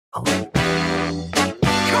Come on,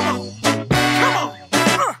 come on.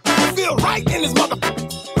 I feel right in this mother.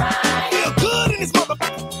 Feel good in this mother.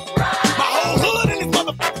 My whole hood in this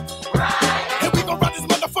mother. And we gon' run this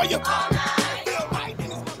mother for you. Feel right in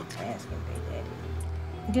this mother.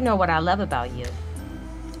 You know what I love about you?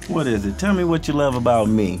 What is it? Tell me what you love about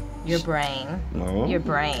me. Your brain. No. Your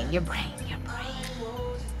brain. Your brain. Your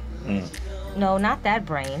brain. No, not that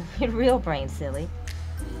brain. Your real brain, silly.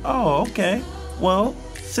 Oh, okay. Well,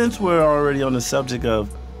 since we're already on the subject of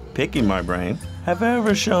picking my brain, have I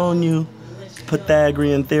ever shown you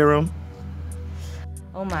Pythagorean Theorem?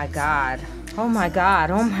 Oh my God. Oh my God.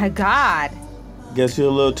 Oh my God. Guess you're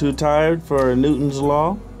a little too tired for Newton's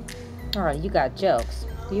law? All right, you got jokes.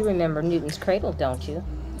 You remember Newton's cradle, don't you?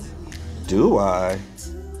 Do I?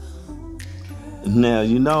 Now,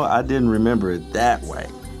 you know I didn't remember it that way.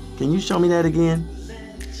 Can you show me that again?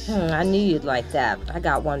 I knew you'd like that. I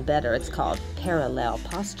got one better. It's called parallel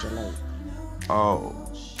postulate. Oh,